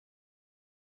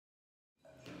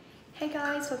Hey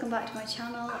guys, welcome back to my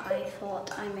channel. I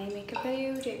thought I may make a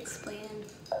video to explain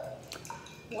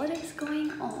what is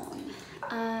going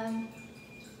on.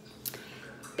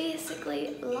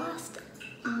 Basically, last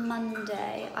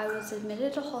Monday I was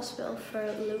admitted to hospital for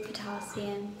low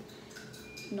potassium,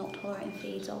 not tolerating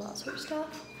feeds, all that sort of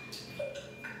stuff.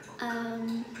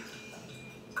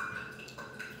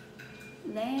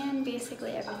 Then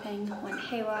basically everything went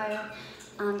haywire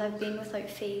and I've been without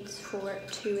feeds for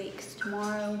 2 weeks.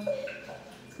 Tomorrow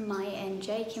my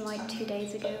NJ came out 2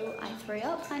 days ago. I threw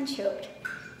up and choked.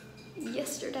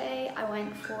 Yesterday I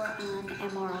went for an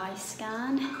MRI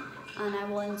scan and I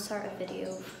will insert a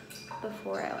video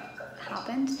before it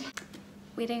happened.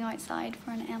 Waiting outside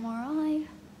for an MRI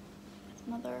with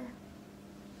mother.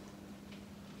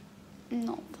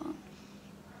 Not fun.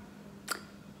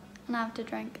 And I have to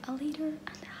drink 1.5 liters.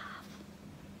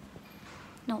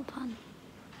 Not fun.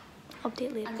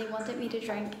 Update later. And they wanted me to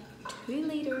drink 2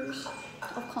 liters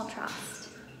of contrast.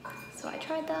 So I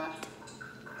tried that.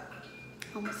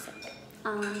 I was sick.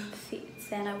 And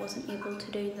then I wasn't able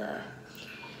to do the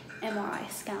MRI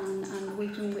scan and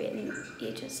we've been waiting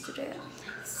ages to do it.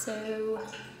 So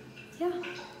yeah,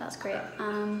 that's great.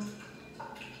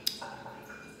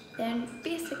 Then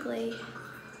basically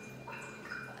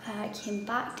I came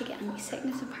back to get a new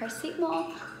sickness and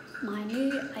paracetamol. My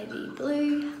new IV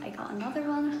blew. I got another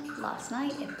one last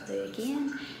night. It blew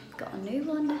again. Got a new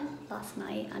one last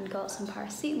night and got some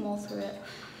paracetamol through it.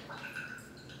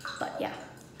 But yeah,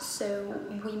 so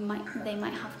they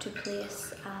might have to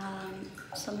place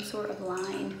some sort of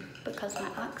line because my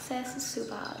access is so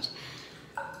bad,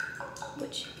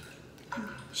 which I'm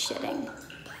shitting.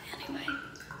 But anyway,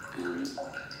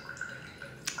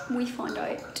 we found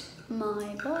out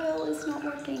my bowel is not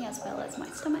working as well as my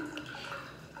stomach.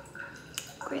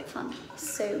 Great fun.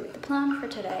 So the plan for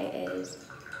today is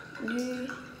new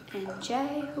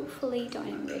NJ, hopefully down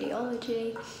in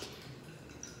radiology,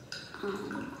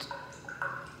 and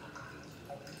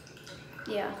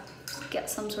yeah, get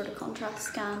some sort of contrast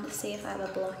scan to see if I have a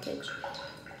blockage.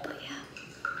 But yeah,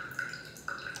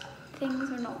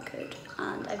 things are not good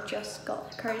and I've just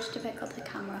got the courage to pick up the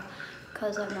camera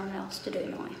because I've nothing else to do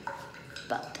now.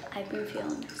 But I've been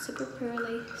feeling super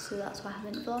poorly, so that's why I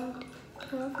haven't vlogged. I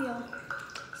love y'all.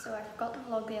 So I forgot to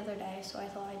vlog the other day, so I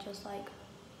thought I'd just like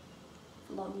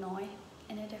vlog now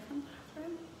in a different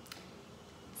bathroom.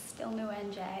 Still no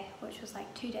NJ, which was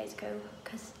like 2 days ago,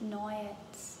 because now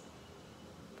it's,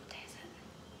 what day is it?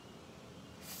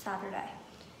 Saturday.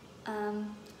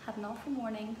 Had an awful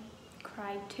morning,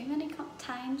 cried too many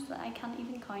times that I can't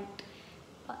even count,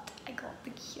 but I got the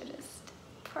cutest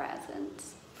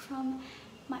presents from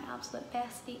my absolute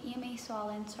bestie Amy, so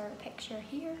I'll insert a picture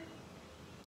here.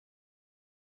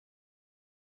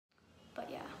 But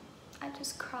yeah, I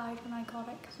just cried when I got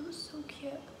it because it was so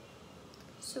cute.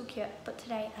 So cute. But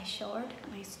today I showered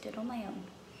and I stood on my own.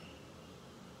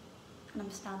 And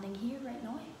I'm standing here right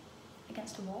now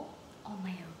against a wall on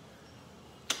my own.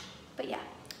 But yeah,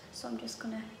 so I'm just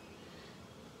gonna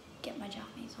get my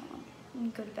jammies on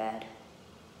and go to bed.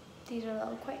 These are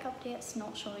little quick updates,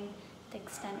 not showing the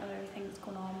extent of everything that's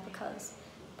going on because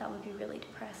that would be really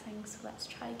depressing. So let's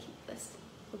try to keep this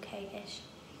okay-ish.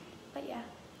 But yeah,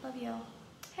 love y'all.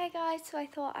 Hey guys, so I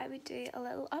thought I would do a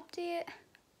little update.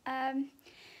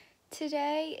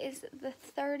 Today is the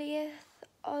 30th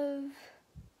of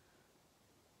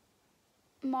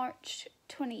March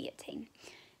 2018.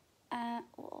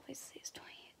 Well, obviously it's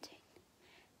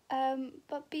 2018.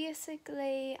 But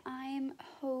basically I'm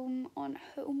home on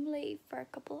home leave for a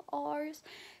couple of hours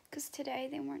because today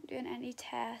they weren't doing any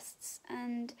tests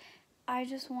and I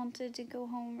just wanted to go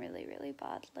home really, really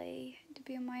badly to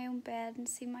be in my own bed and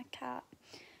see my cat.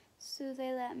 So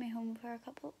they let me home for a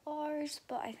couple of hours,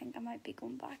 but I think I might be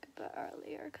going back a bit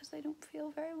earlier because I don't feel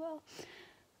very well.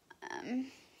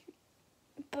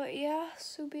 But yeah,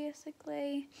 so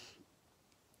basically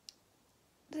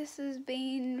this has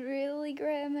been really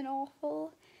grim and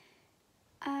awful.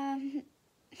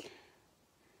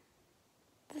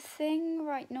 The thing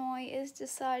right now is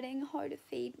deciding how to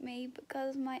feed me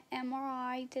because my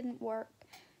MRI didn't work.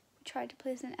 We tried to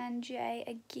place an NJ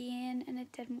again and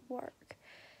it didn't work.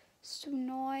 So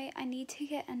now I need to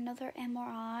get another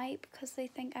MRI because they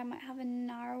think I might have a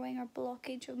narrowing or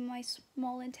blockage of my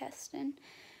small intestine.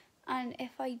 And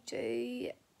if I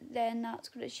do, then that's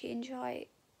going to change how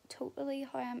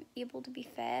I'm able to be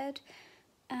fed.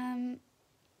 At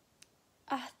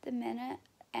the minute,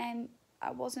 I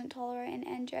wasn't tolerating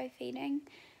NJ feeding.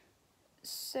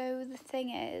 So the thing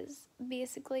is,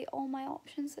 basically all my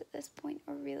options at this point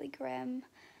are really grim.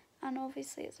 And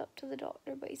obviously it's up to the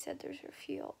doctor, but he said there's a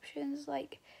few options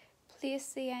like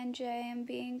replace the NJ and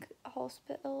be in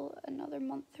hospital another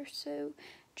month or so,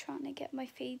 trying to get my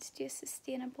feeds to a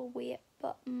sustainable weight,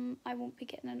 but I won't be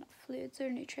getting enough fluids or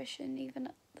nutrition even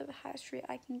at the highest rate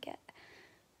I can get.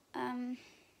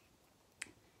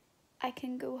 I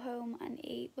can go home and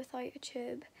eat without a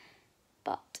tube,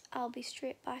 but I'll be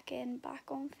straight back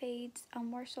on feeds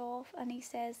and worse off, and he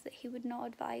says that he would not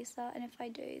advise that, and if I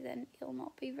do then he'll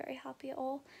not be very happy at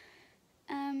all.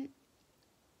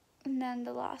 And then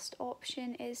the last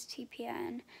option is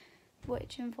TPN,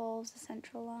 which involves a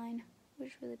central line,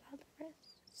 which is really bad for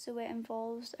us. So it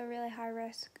involves a really high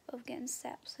risk of getting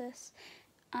sepsis,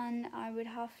 and I would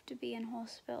have to be in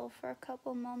hospital for a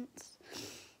couple months,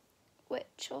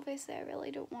 which obviously I really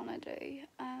don't want to do.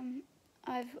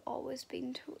 I've always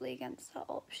been totally against that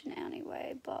option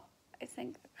anyway, but I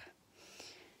think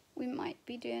we might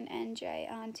be doing NJ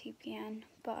and TPN,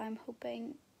 but I'm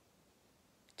hoping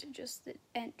to just the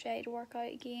NJ to work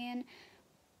out again.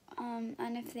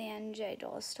 And if the NJ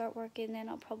does start working, then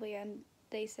I'll probably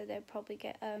they said they'd probably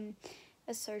get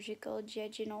a surgical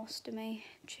jejunostomy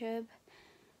tube,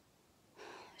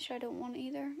 which I don't want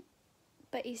either.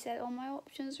 But he said all my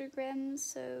options are grim,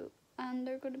 so, and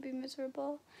they're going to be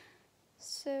miserable.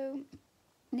 So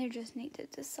they just need to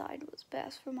decide what's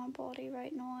best for my body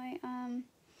right now.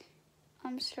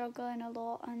 I'm struggling a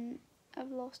lot and I've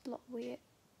lost a lot of weight.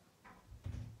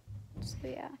 So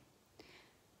yeah,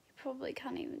 you probably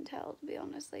can't even tell, to be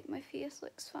honest. Like, my face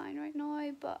looks fine right now,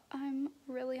 but I'm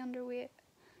really underweight.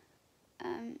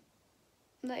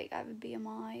 Like, I have a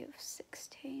BMI of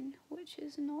 16, which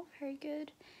is not very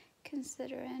good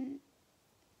considering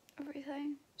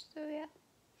everything. So yeah,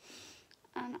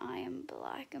 and I am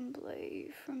black and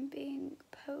blue from being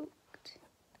poked.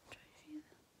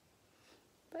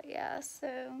 But yeah,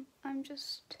 so I'm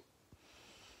just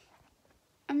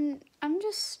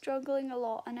struggling a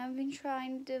lot, and I've been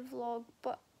trying to vlog,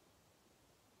 but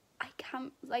I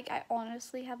can't, like, I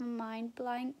honestly have a mind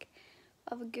blank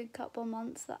of a good couple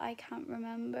months that I can't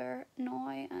remember now,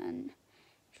 and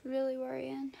it's really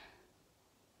worrying.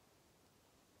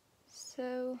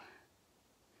 So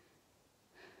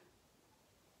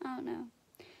I don't know,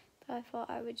 but I thought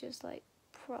I would just like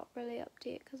properly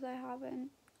update, because I haven't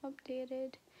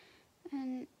updated,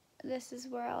 and this is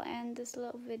where I'll end this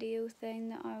little video thing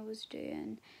that I was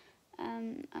doing,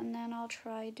 and then I'll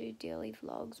try to do daily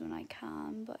vlogs when I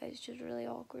can, but it's just really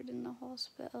awkward in the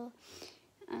hospital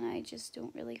and I just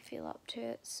don't really feel up to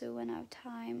it. So when I have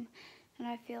time and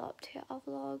I feel up to it, I'll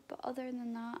vlog. But other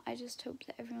than that, I just hope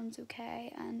that everyone's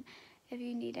okay, and if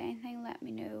you need anything, let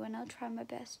me know and I'll try my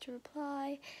best to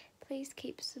reply. Please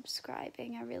keep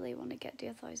subscribing. I really want to get to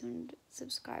 1,000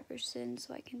 subscribers soon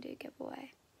so I can do a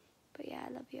giveaway. But yeah,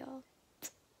 I love you all.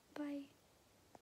 Bye.